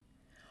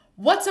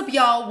What's up,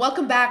 y'all?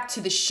 Welcome back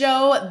to the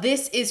show.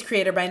 This is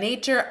Creator by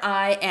Nature.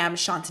 I am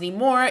Shantini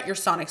Moore, your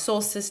sonic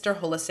soul sister,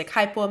 holistic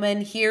hype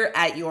woman, here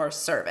at your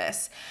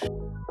service.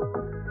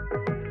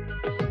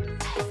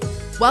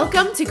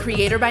 Welcome to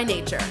Creator by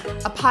Nature,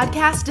 a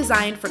podcast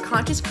designed for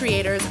conscious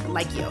creators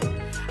like you.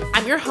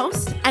 I'm your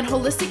host and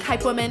holistic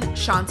hype woman,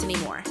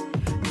 Shantini Moore.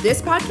 This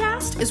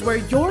podcast is where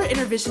your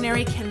inner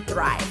visionary can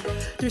thrive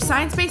through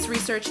science-based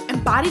research,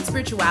 embodied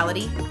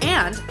spirituality,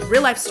 and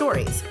real-life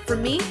stories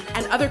from me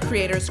and other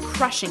creators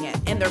crushing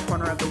it in their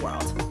corner of the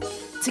world.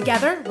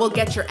 Together, we'll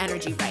get your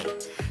energy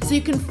right so you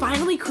can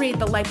finally create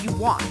the life you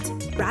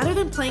want rather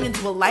than playing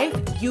into a life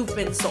you've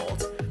been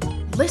sold.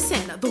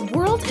 Listen, the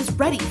world is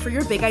ready for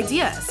your big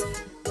ideas.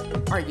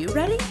 Are you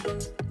ready?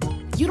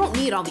 You don't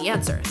need all the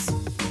answers.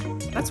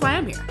 That's why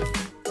I'm here,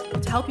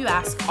 to help you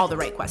ask all the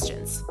right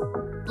questions.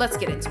 Let's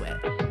get into it.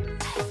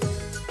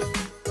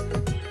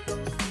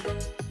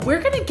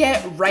 We're gonna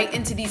get right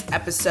into these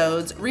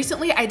episodes.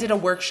 Recently, I did a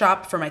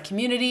workshop for my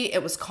community.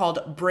 It was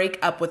called Break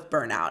Up with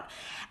Burnout.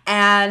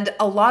 And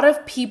a lot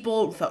of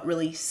people felt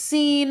really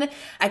seen.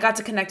 I got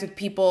to connect with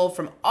people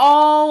from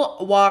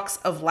all walks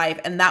of life,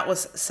 and that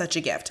was such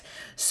a gift.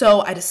 So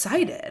I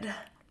decided,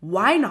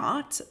 why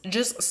not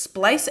just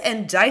splice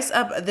and dice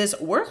up this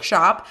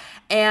workshop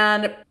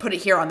and put it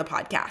here on the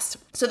podcast?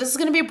 So this is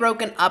going to be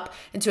broken up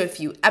into a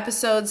few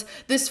episodes.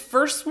 This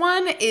first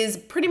one is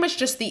pretty much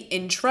just the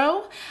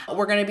intro.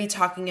 We're going to be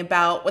talking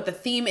about what the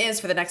theme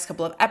is for the next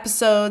couple of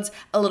episodes,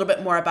 a little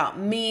bit more about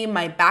me,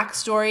 my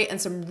backstory,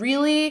 and some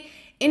really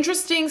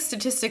interesting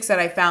statistics that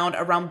I found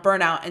around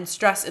burnout and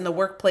stress in the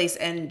workplace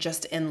and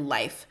just in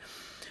life.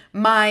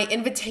 My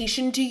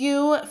invitation to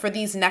you for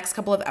these next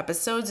couple of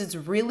episodes is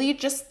really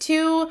just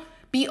to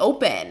be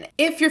open.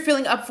 If you're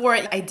feeling up for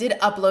it, I did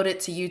upload it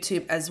to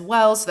YouTube as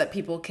well so that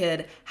people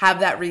could have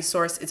that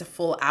resource. It's a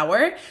full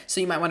hour, so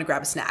you might want to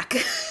grab a snack.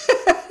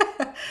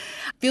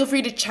 Feel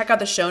free to check out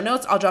the show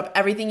notes. I'll drop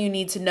everything you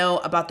need to know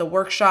about the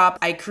workshop.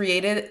 I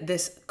created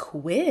this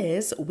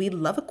quiz. We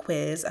love a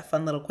quiz, a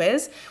fun little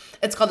quiz.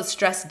 It's called the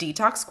Stress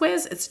Detox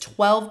Quiz. It's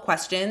 12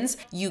 questions.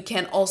 You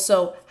can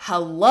also,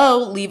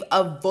 leave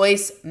a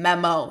voice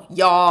memo,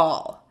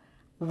 y'all.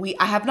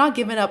 I have not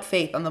given up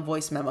faith on the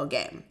voice memo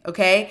game,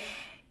 okay?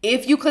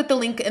 If you click the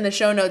link in the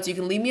show notes, you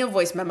can leave me a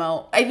voice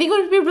memo. I think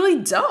it would be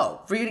really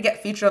dope for you to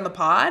get featured on the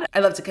pod. I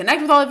love to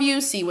connect with all of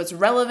you, see what's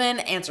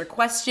relevant, answer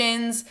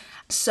questions.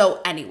 So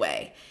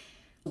anyway,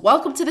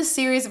 welcome to this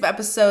series of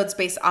episodes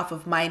based off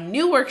of my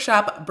new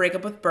workshop, Break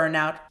Up with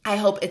Burnout. I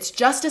hope it's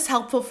just as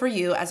helpful for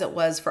you as it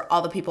was for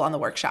all the people on the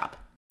workshop.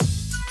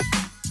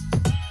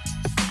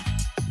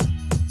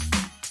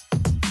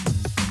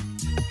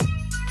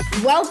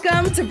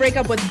 Welcome to Break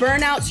Up with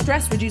Burnout,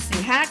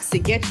 stress-reducing hacks to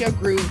get your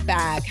groove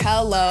back.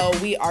 Hello,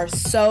 we are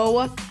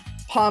so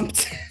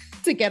pumped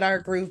to get our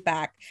groove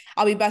back.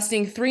 I'll be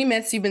busting 3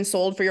 myths you've been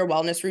sold for your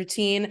wellness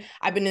routine.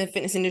 I've been in the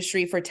fitness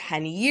industry for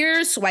 10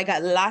 years, so I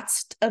got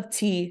lots of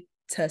tea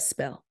to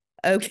spill,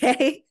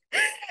 okay?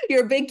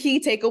 Your big key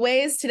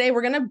takeaways. Today,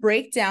 we're going to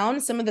break down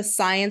some of the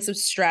science of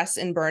stress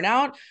and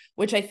burnout,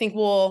 which I think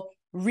will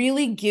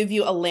really give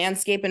you a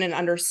landscape and an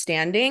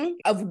understanding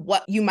of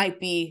what you might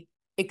be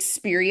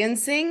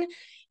experiencing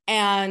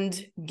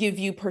and give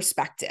you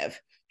perspective.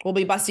 We'll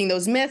be busting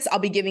those myths. I'll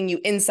be giving you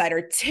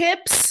insider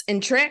tips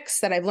and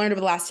tricks that I've learned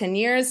over the last 10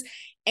 years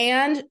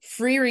and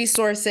free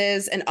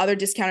resources and other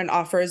discounted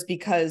offers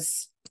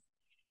because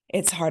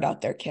it's hard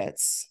out there,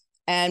 kids.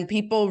 And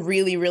people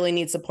really, really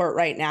need support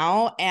right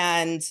now.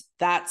 And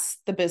that's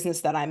the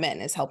business that I'm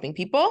in, is helping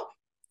people.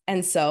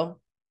 And so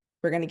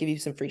we're going to give you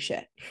some free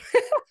shit.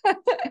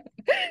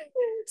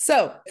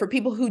 So for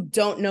people who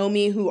don't know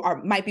me,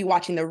 might be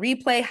watching the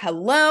replay,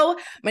 hello,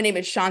 my name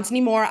is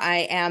Shantini Moore.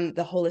 I am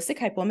the holistic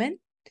hype woman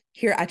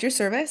here at your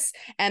service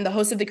and the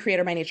host of the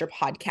Creator by Nature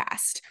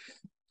podcast.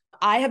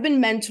 I have been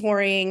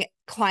mentoring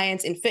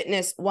clients in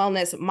fitness,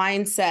 wellness,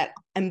 mindset,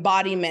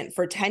 embodiment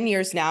for 10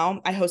 years now.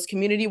 I host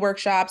community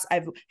workshops.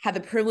 I've had the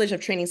privilege of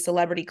training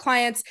celebrity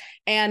clients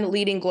and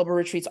leading global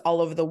retreats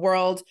all over the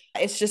world.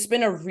 It's just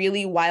been a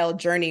really wild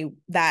journey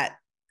that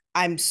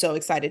I'm so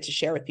excited to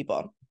share with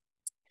people.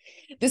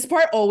 This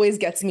part always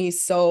gets me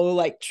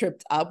so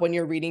tripped up when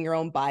you're reading your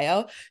own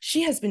bio.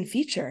 She has been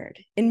featured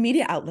in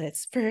media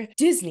outlets for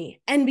Disney,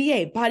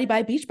 NBA, Body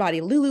by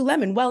Beachbody,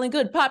 Lululemon, Well and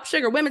Good, Pop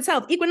Sugar, Women's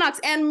Health, Equinox,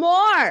 and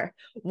more.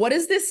 What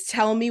does this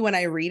tell me when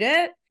I read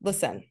it?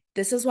 Listen,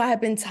 this is why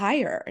I've been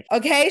tired.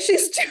 Okay,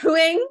 she's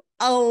doing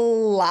a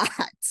lot.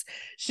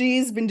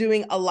 She's been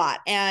doing a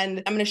lot. And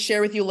I'm going to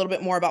share with you a little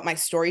bit more about my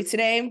story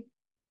today.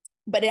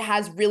 But it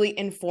has really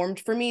informed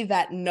for me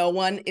that no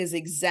one is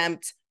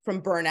exempt from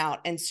burnout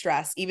and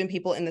stress. Even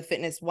people in the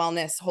fitness,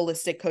 wellness,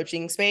 holistic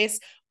coaching space,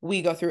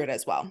 we go through it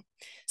as well.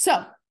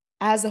 So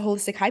as a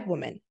holistic hype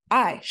woman,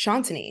 I,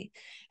 Shantini,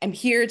 am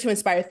here to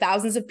inspire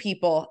thousands of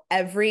people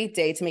every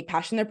day to make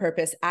passion their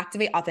purpose,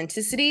 activate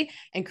authenticity,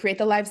 and create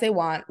the lives they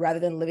want rather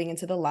than living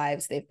into the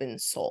lives they've been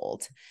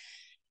sold.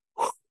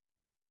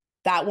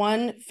 That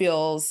one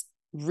feels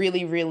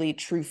really, really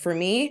true for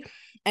me,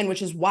 and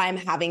which is why I'm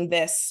having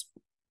this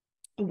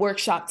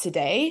workshop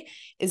today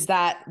is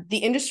that the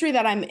industry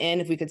that I'm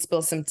in, if we could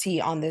spill some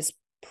tea on this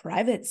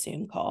private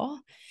Zoom call,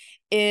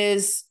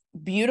 is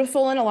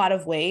beautiful in a lot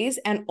of ways.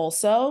 And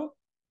also,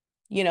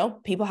 you know,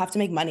 people have to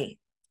make money.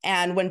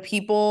 And when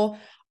people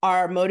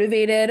are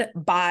motivated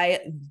by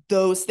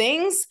those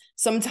things,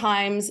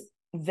 sometimes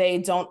they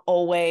don't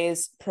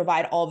always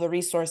provide all the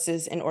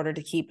resources in order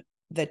to keep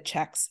the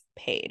checks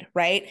paid,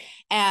 right?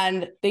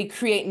 And they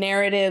create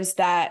narratives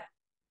that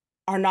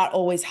are not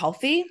always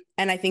healthy.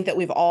 And I think that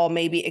we've all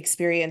maybe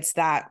experienced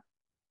that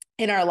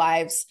in our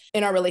lives,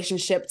 in our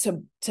relationship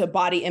to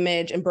body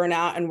image and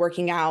burnout and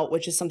working out,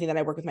 which is something that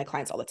I work with my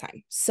clients all the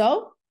time.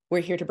 So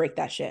we're here to break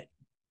that shit.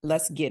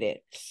 Let's get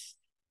it.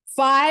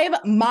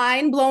 5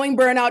 mind-blowing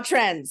burnout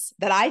trends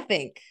that I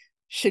think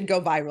should go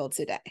viral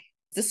today.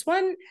 This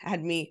one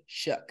had me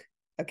shook,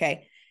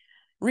 okay?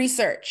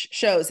 Research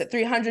shows that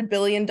 $300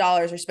 billion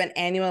are spent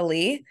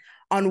annually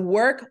on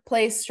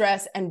workplace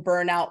stress and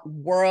burnout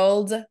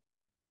worldwide.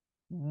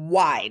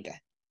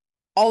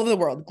 All over the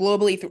world,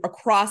 globally,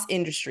 across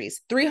industries.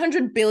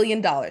 $300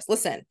 billion.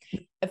 Listen,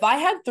 if I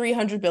had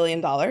 $300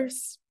 billion,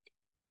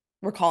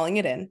 we're calling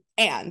it in,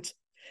 and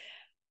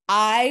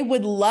I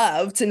would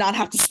love to not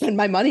have to spend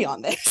my money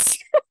on this.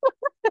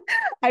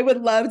 I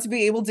would love to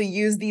be able to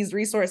use these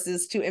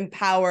resources to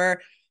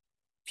empower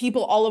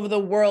people all over the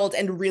world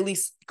and really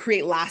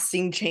create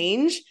lasting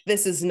change.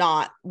 This is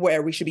not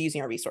where we should be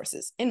using our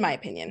resources, in my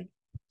opinion.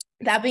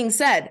 That being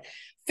said,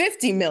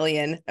 50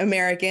 million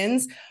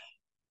Americans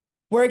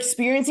were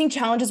experiencing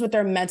challenges with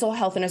their mental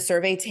health in a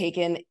survey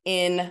taken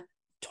in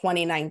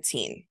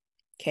 2019.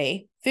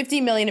 Okay,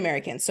 50 million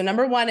Americans. So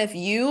number one, if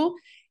you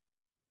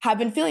have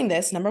been feeling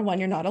this, number one,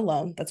 you're not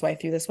alone. That's why I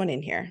threw this one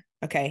in here.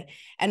 Okay.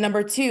 And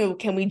number two,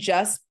 can we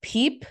just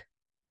peep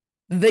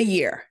the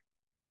year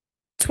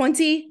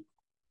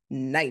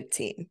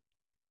 2019?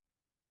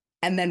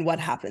 And then what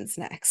happens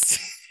next?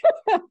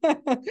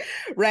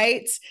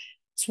 Right?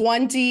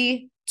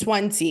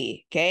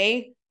 2020.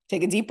 Okay.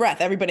 Take a deep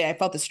breath. Everybody, I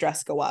felt the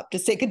stress go up.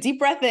 Just take a deep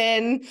breath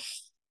in.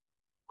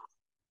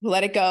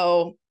 Let it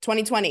go.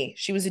 2020,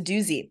 she was a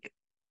doozy.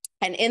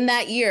 And in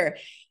that year,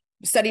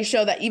 studies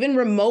show that even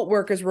remote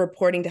workers were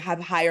reporting to have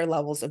higher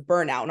levels of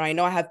burnout. Now, I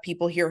know I have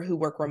people here who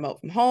work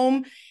remote from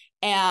home.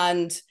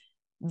 And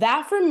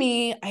that for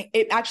me,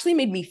 it actually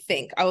made me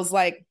think. I was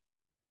like,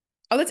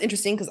 oh, that's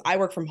interesting because I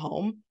work from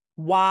home.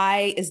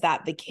 Why is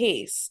that the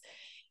case?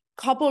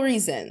 Couple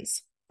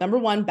reasons. Number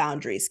one,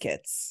 boundaries,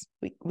 kids.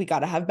 We got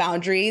to have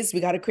boundaries. We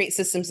got to create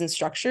systems and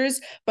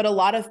structures. But a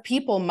lot of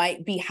people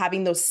might be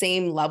having those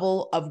same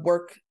level of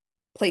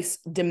workplace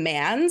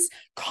demands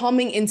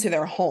coming into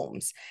their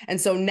homes. And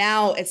so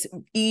now it's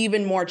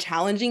even more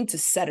challenging to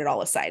set it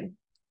all aside.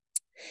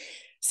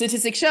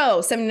 Statistics show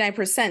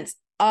 79%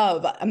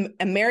 of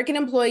American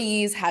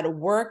employees had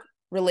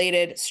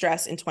work-related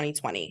stress in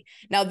 2020.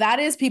 Now, that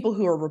is people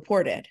who are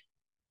reported,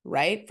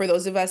 right? For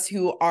those of us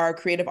who are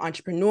creative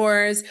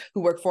entrepreneurs,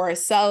 who work for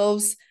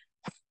ourselves,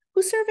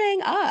 who's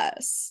surveying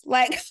us?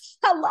 Like,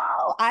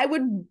 hello, I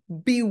would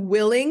be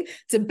willing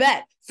to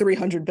bet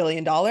 $300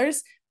 billion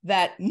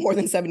that more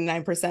than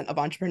 79% of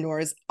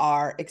entrepreneurs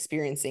are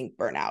experiencing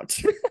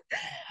burnout.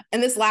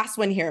 And this last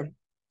one here,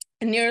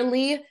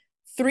 nearly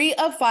 3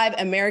 of 5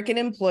 American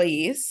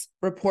employees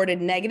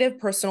reported negative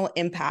personal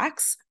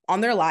impacts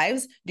on their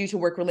lives due to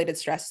work-related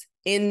stress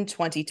in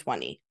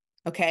 2020.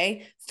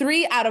 Okay,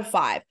 3 out of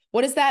 5.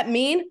 What does that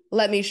mean?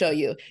 Let me show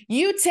you.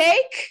 You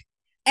take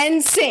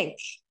NSYNC,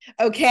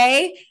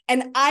 okay?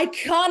 An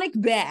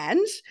iconic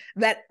band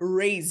that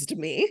raised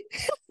me.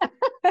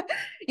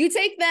 You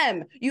take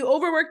them, you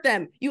overwork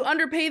them, you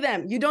underpay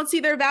them, you don't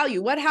see their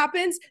value. What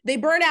happens? They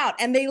burn out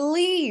and they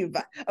leave,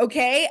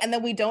 okay? And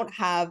then we don't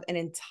have an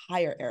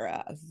entire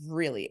era of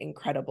really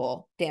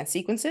incredible dance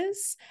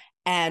sequences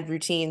and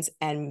routines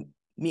and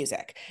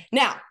music.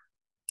 Now,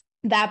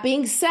 that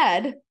being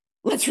said,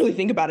 let's really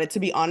think about it. To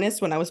be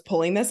honest, when I was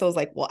pulling this, I was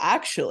like, well,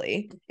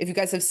 actually, if you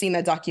guys have seen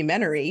that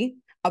documentary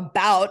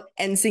about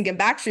NSYNC and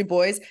Backstreet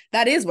Boys,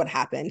 that is what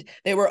happened.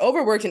 They were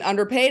overworked and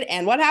underpaid.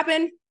 And what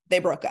happened? They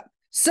broke up.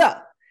 So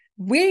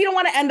we don't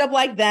want to end up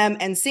like them.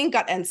 NSYNC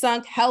got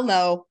NSYNC. Hell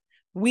no.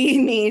 We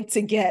need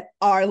to get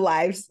our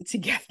lives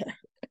together.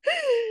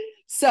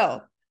 So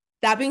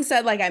that being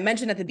said, like I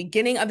mentioned at the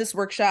beginning of this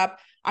workshop,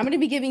 I'm going to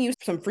be giving you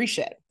some free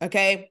shit,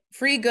 okay?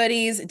 Free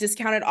goodies,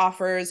 discounted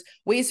offers,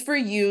 ways for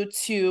you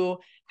to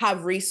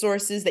have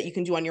resources that you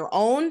can do on your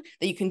own,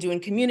 that you can do in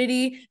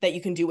community, that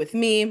you can do with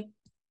me,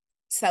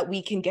 so that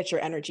we can get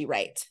your energy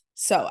right.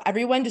 So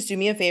everyone, just do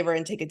me a favor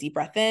and take a deep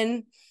breath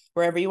in,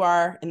 wherever you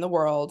are in the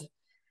world,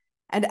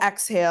 and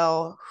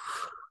exhale,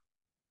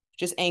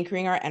 just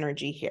anchoring our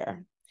energy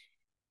here.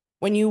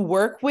 When you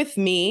work with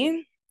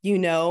me, you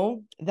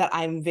know that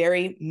I'm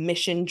very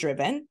mission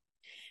driven,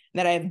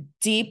 that I have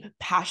deep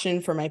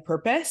passion for my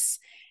purpose,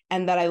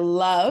 and that I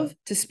love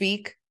to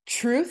speak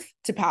truth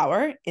to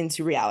power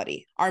into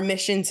reality. Our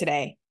mission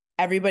today,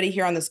 everybody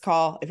here on this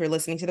call, if you're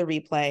listening to the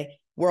replay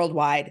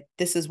worldwide,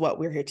 this is what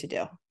we're here to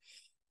do.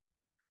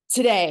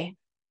 Today,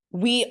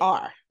 we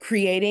are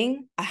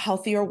creating a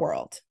healthier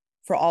world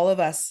for all of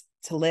us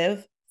to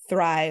live,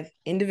 thrive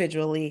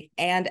individually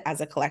and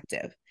as a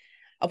collective.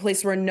 A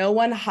place where no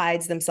one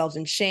hides themselves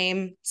in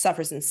shame,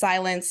 suffers in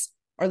silence,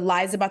 or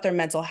lies about their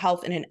mental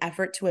health in an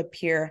effort to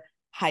appear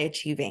high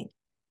achieving.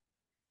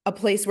 A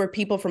place where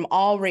people from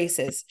all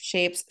races,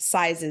 shapes,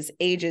 sizes,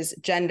 ages,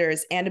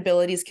 genders, and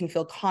abilities can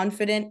feel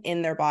confident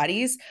in their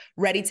bodies,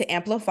 ready to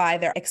amplify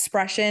their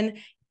expression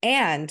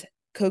and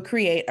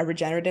co-create a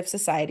regenerative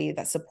society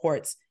that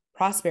supports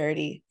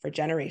prosperity for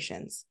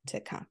generations to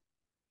come.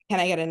 Can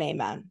I get an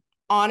amen?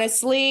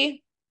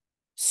 Honestly,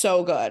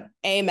 so good.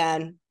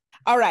 Amen.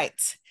 All right.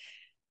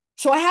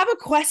 So I have a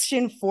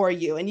question for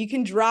you, and you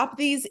can drop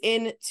these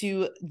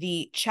into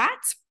the chat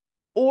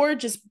or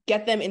just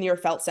get them in your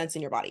felt sense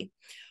in your body.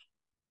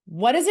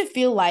 What does it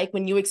feel like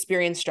when you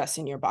experience stress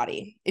in your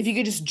body? If you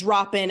could just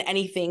drop in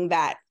anything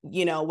that,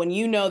 when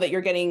you know that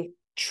you're getting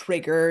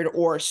triggered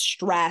or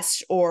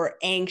stressed or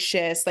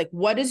anxious, like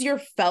what is your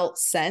felt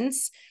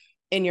sense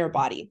in your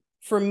body?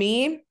 For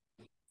me,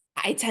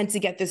 I tend to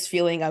get this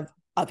feeling of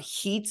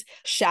heat,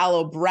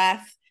 shallow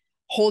breath,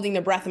 holding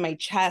the breath in my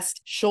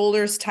chest,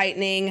 shoulders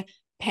tightening,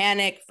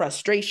 panic,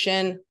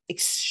 frustration,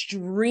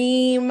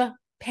 extreme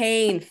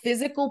pain,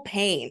 physical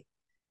pain.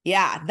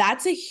 Yeah,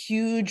 that's a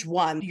huge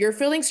one. You're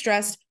feeling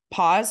stressed,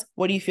 pause.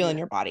 What do you feel in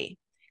your body?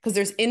 Because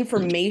there's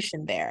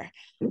information there.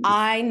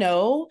 I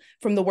know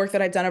from the work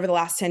that I've done over the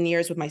last 10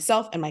 years with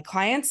myself and my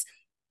clients,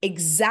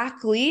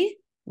 exactly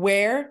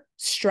where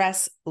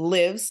stress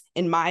lives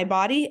in my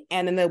body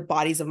and in the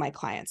bodies of my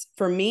clients.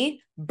 For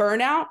me,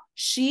 burnout,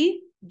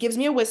 she gives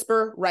me a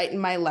whisper right in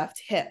my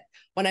left hip.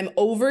 When I'm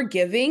over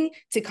giving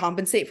to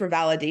compensate for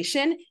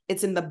validation,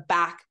 it's in the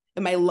back,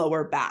 in my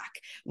lower back.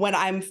 When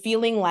I'm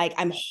feeling like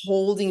I'm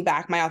holding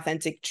back my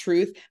authentic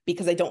truth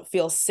because I don't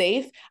feel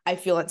safe, I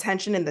feel a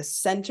tension in the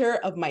center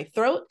of my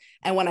throat.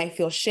 And when I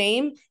feel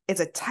shame, it's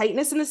a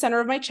tightness in the center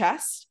of my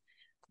chest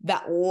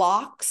that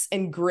locks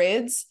and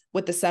grids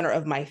with the center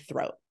of my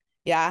throat.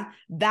 Yeah,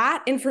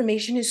 that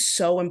information is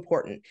so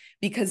important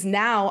because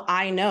now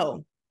I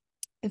know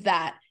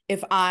that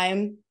if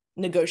I'm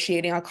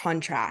negotiating a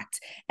contract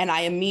and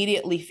I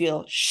immediately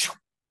feel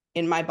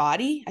in my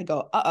body, I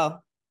go,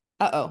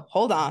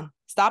 hold on,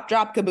 stop,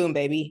 drop, kaboom,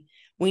 baby.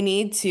 We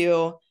need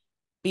to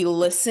be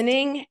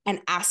listening and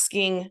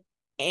asking,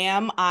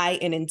 am I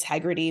in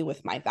integrity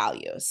with my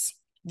values?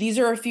 These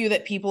are a few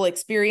that people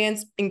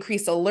experience: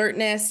 increased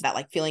alertness,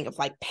 that feeling of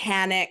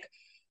panic,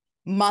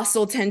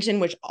 muscle tension,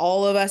 which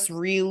all of us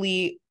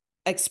really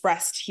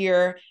expressed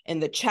here in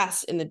the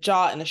chest, in the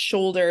jaw, in the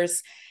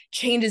shoulders,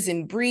 changes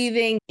in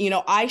breathing.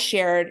 I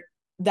shared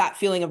that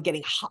feeling of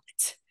getting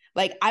hot.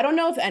 I don't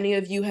know if any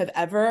of you have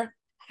ever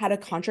had a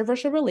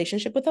controversial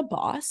relationship with a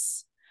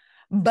boss,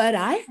 but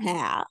I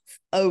have.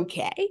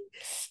 Okay.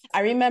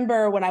 I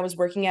remember when I was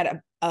working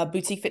at a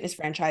boutique fitness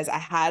franchise, I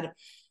had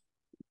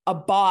a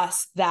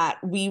boss that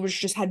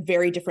just had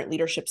very different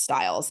leadership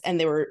styles, and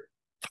they were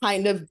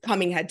kind of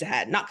coming head to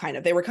head,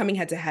 they were coming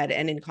head to head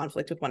and in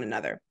conflict with one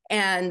another.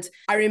 And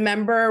I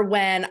remember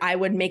when I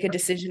would make a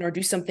decision or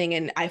do something,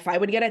 and if I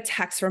would get a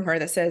text from her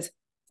that says,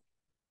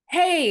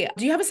 hey,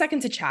 do you have a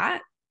second to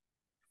chat?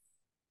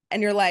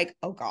 And you're like,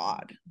 oh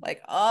God,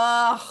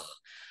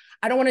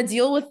 I don't want to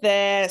deal with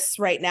this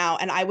right now.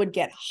 And I would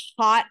get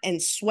hot and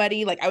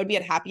sweaty. I would be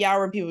at happy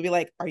hour and people would be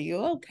like, are you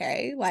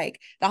okay?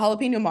 The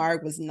jalapeno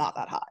marg was not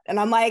that hot. And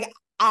I'm like,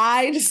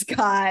 I just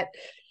got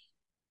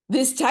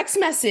this text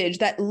message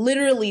that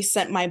literally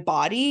sent my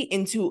body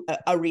into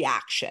a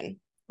reaction,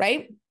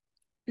 right?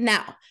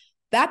 Now,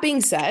 that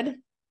being said,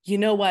 you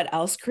know what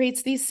else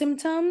creates these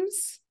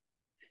symptoms?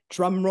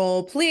 Drum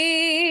roll,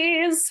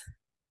 please.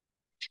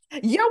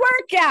 Your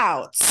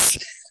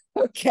workouts,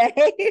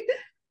 okay?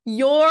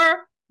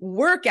 Your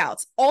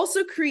workouts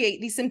also create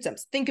these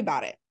symptoms. Think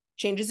about it.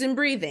 Changes in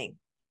breathing,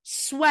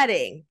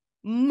 sweating,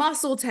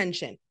 muscle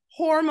tension,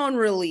 hormone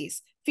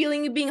release,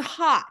 feeling of being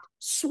hot,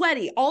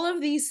 sweaty, all of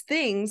these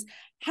things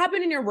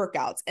happen in your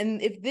workouts.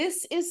 And if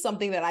this is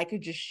something that I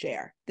could just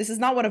share, this is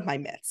not one of my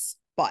myths,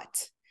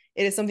 but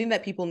it is something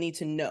that people need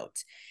to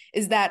note,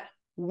 is that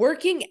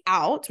working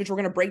out, which we're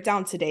going to break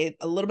down today,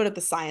 a little bit of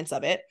the science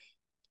of it,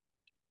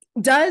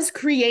 does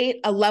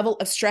create a level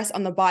of stress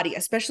on the body,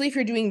 especially if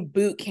you're doing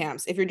boot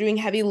camps, if you're doing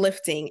heavy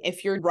lifting,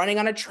 if you're running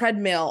on a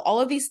treadmill,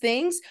 all of these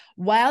things.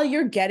 While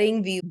you're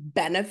getting the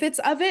benefits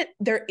of it,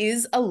 there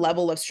is a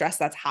level of stress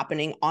that's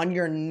happening on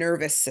your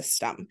nervous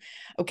system.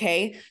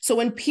 Okay. So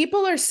when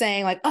people are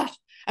saying oh,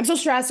 I'm so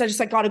stressed, I just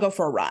got to go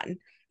for a run.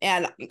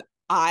 And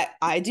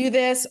I do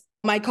this,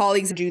 my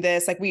colleagues do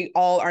this, we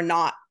all are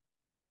not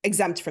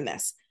exempt from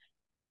this.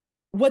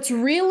 What's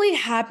really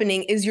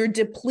happening is you're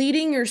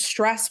depleting your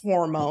stress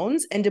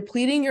hormones and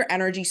depleting your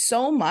energy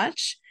so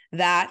much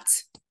that,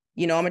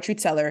 I'm a truth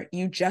teller,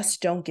 you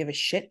just don't give a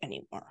shit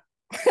anymore.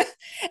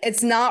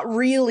 It's not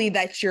really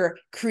that you're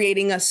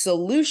creating a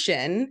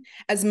solution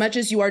as much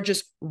as you are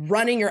just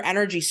running your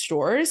energy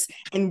stores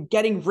and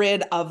getting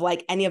rid of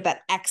any of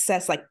that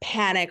excess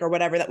panic or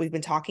whatever that we've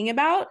been talking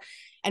about.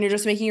 And you're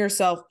just making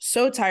yourself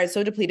so tired,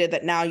 so depleted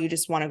that now you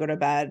just want to go to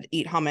bed,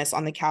 eat hummus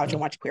on the couch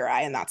and watch Queer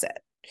Eye, and that's it.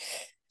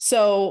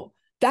 So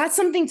that's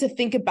something to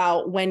think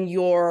about when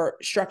you're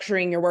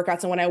structuring your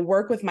workouts. And when I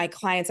work with my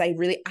clients, I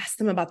really ask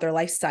them about their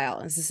lifestyle.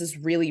 And this is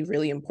really,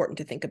 really important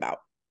to think about.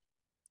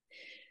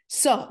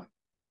 So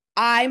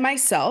I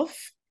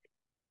myself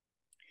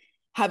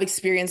have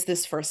experienced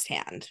this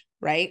firsthand,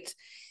 right?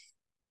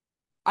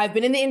 I've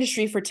been in the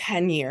industry for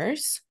 10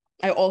 years.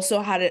 I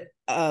also had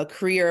a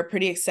career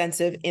pretty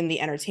extensive in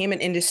the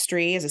entertainment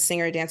industry as a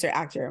singer, dancer,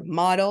 actor,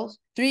 model.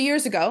 3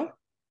 years ago,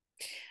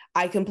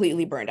 I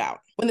completely burned out.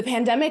 When the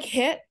pandemic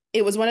hit,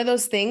 it was one of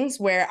those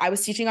things where I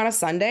was teaching on a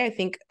Sunday. I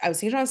think I was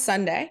teaching on a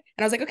Sunday, and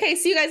I was like, okay,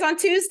 see you guys on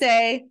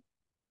Tuesday.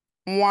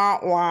 Wah,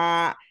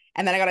 wah.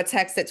 And then I got a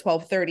text at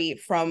 12:30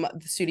 from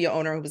the studio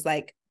owner who was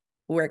like,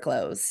 we're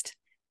closed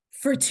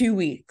for 2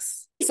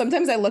 weeks.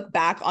 Sometimes I look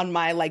back on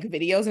my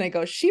videos and I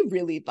go, she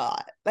really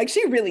thought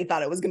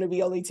it was going to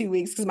be only 2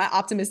 weeks, because my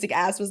optimistic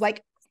ass was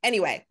like,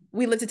 anyway,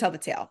 we live to tell the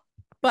tale.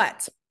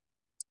 But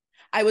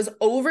I was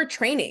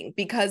overtraining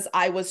because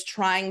I was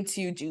trying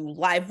to do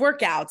live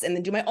workouts and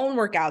then do my own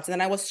workouts. And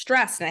then I was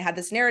stressed. And I had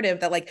this narrative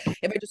that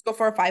if I just go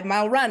for a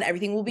 5-mile run,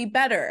 everything will be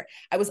better.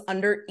 I was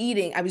under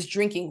eating. I was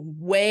drinking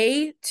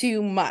way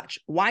too much.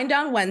 Wind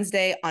down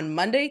Wednesday on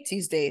Monday,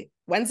 Tuesday,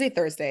 Wednesday,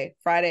 Thursday,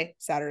 Friday,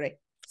 Saturday,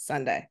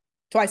 Sunday,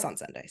 twice on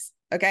Sundays.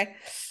 Okay.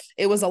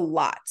 It was a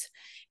lot.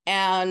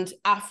 And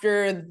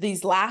after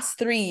these last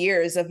 3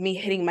 years of me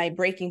hitting my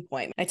breaking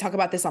point, I talk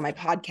about this on my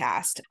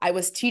podcast. I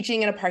was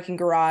teaching in a parking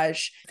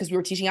garage because we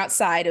were teaching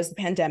outside. It was the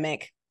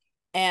pandemic.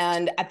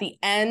 And at the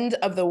end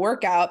of the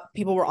workout,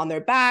 people were on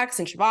their backs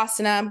in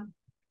Shavasana,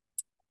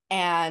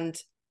 and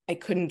I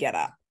couldn't get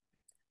up.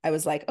 I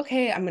was like,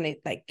 okay, I'm going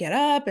to get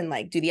up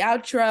and do the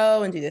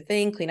outro and do the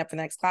thing, clean up for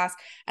the next class.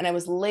 And I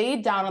was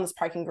laid down on this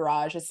parking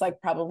garage. It's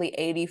probably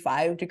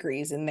 85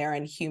 degrees in there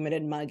and humid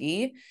and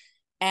muggy.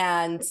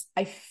 And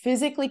I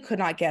physically could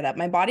not get up.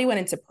 My body went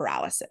into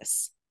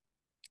paralysis.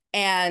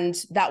 And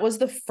that was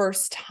the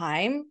first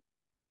time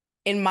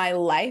in my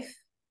life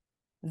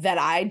that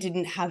I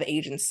didn't have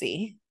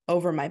agency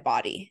over my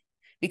body,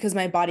 because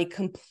my body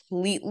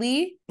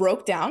completely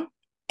broke down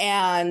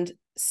and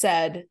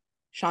said,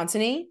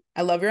 Shantini,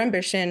 I love your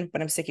ambition,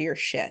 but I'm sick of your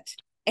shit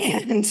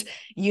and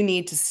you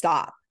need to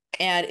stop.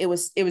 And it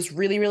was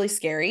really, really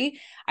scary.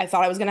 I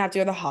thought I was going to have to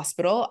go to the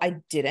hospital. I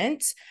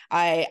didn't.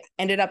 I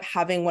ended up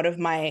having one of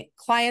my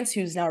clients,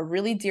 who's now a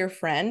really dear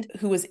friend,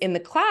 who was in the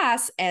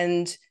class,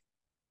 and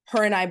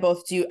her and I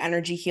both do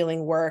energy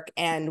healing work.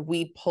 And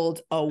we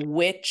pulled a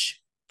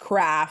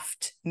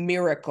witchcraft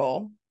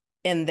miracle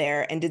in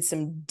there and did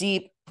some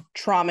deep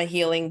trauma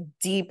healing,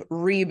 deep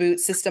reboot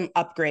system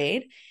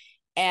upgrade.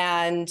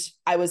 And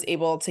I was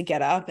able to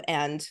get up.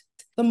 And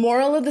the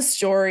moral of the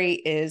story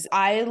is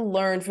I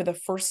learned for the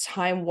first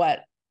time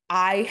what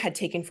I had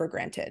taken for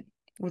granted,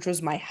 which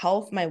was my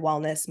health, my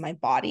wellness, my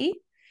body,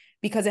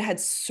 because it had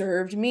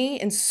served me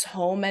in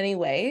so many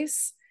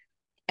ways,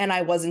 and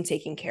I wasn't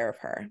taking care of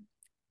her.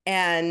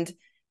 And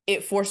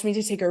it forced me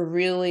to take a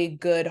really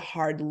good,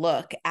 hard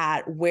look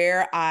at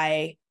where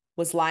I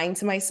was lying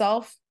to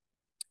myself,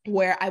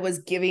 where I was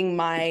giving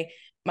my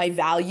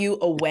value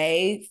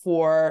away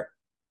for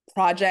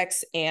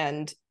projects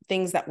and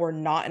things that were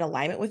not in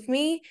alignment with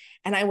me.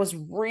 And I was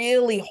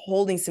really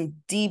holding some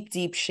deep,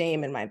 deep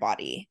shame in my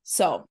body.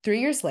 So 3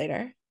 years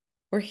later,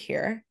 we're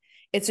here.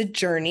 It's a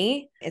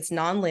journey. It's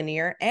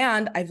nonlinear.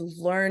 And I've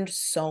learned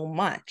so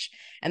much.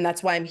 And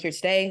that's why I'm here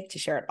today to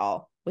share it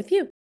all with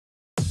you.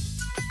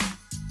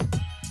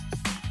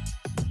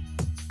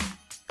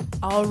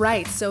 All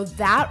right, so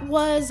that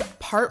was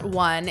part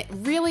one.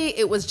 Really,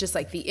 it was just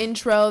the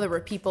intro. There were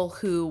people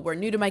who were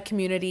new to my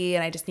community,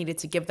 and I just needed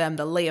to give them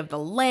the lay of the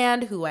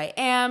land, who I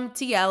am,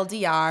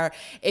 TLDR.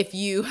 If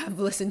you have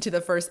listened to the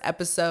first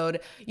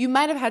episode, you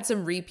might have had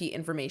some repeat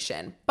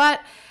information.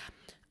 But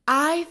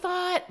I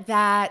thought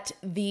that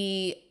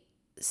the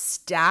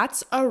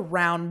stats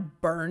around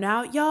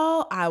burnout,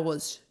 y'all, I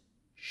was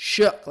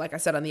shook. Like I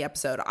said on the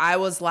episode, I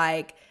was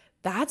like,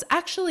 that's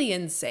actually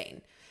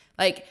insane.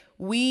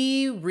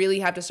 We really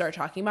have to start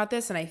talking about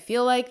this. And I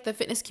feel like the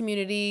fitness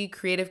community,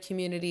 creative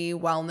community,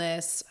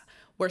 wellness,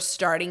 we're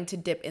starting to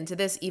dip into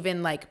this.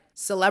 Even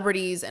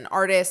celebrities and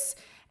artists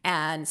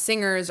and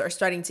singers are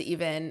starting to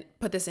even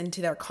put this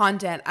into their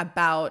content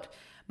about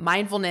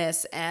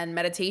mindfulness and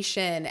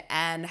meditation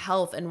and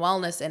health and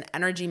wellness and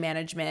energy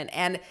management.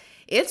 And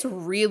it's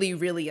really,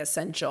 really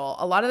essential.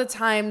 A lot of the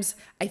times,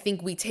 I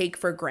think we take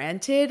for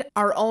granted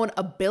our own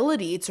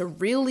ability to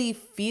really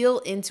feel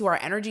into our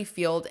energy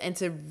field and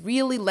to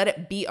really let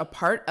it be a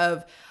part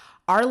of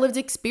our lived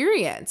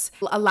experience,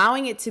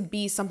 allowing it to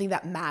be something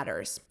that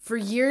matters. For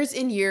years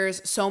and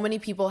years, so many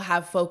people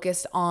have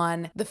focused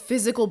on the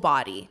physical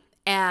body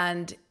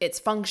and its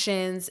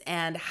functions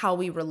and how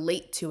we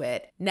relate to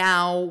it.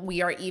 Now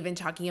we are even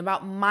talking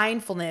about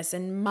mindfulness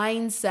and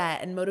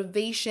mindset and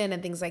motivation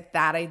and things like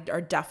that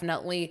are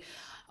definitely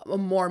a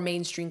more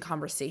mainstream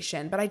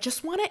conversation. But I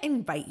just want to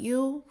invite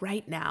you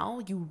right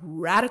now, you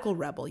radical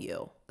rebel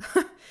you,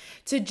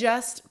 to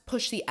just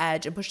push the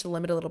edge and push the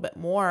limit a little bit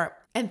more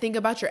and think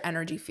about your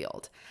energy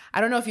field.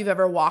 I don't know if you've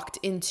ever walked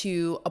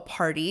into a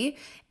party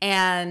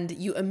and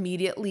you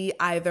immediately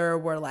either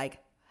were like,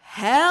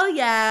 hell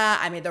yeah,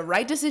 I made the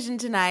right decision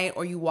tonight,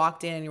 or you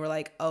walked in and you were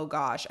like, oh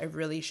gosh, I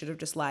really should have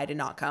just lied and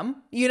not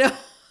come, you know?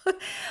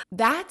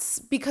 That's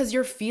because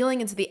you're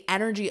feeling into the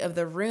energy of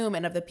the room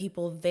and of the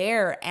people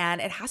there.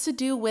 And it has to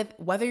do with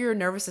whether your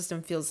nervous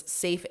system feels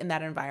safe in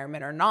that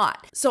environment or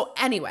not. So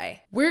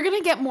anyway, we're going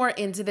to get more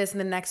into this in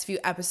the next few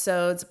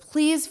episodes.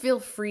 Please feel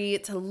free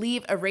to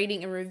leave a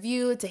rating and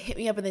review, to hit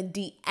me up in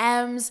the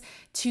DMs,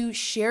 to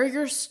share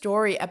your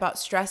story about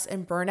stress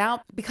and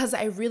burnout, because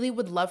I really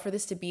would love for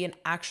this to be an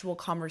actual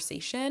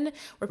conversation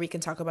where we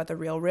can talk about the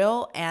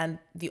real. And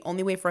the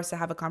only way for us to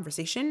have a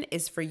conversation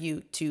is for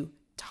you to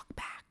talk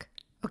back.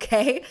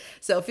 Okay,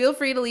 so feel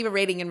free to leave a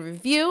rating and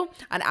review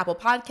on Apple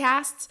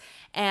Podcasts.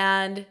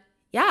 And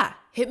yeah,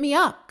 hit me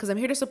up because I'm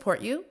here to support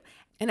you.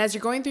 And as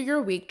you're going through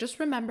your week, just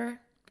remember,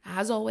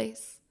 as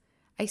always,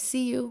 I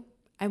see you.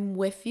 I'm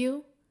with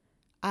you.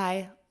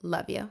 I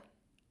love you.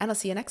 And I'll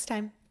see you next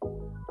time.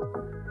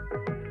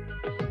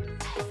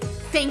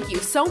 Thank you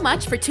so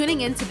much for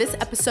tuning in to this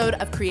episode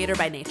of Creator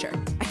by Nature.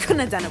 I couldn't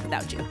have done it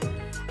without you.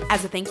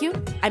 As a thank you,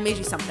 I made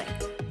you something.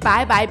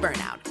 Bye Bye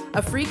Burnout,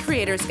 a free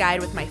creator's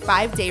guide with my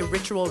 5-day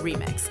ritual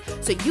remix,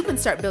 so you can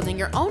start building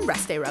your own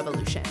rest day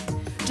revolution.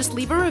 Just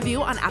leave a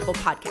review on Apple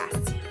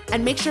Podcasts,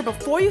 and make sure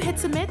before you hit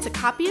submit to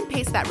copy and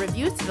paste that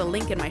review to the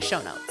link in my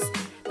show notes.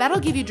 That'll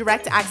give you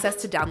direct access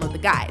to download the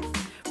guide.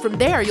 From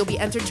there, you'll be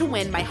entered to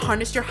win my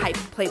Harness Your Hype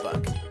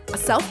playbook, a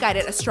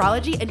self-guided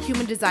astrology and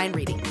human design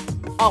reading,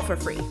 all for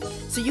free,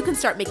 so you can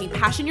start making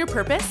passion your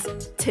purpose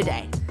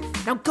today.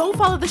 Now go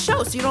follow the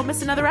show so you don't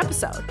miss another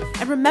episode.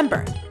 And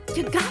remember,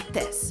 you got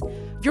this.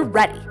 You're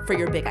ready for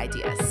your big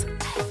ideas.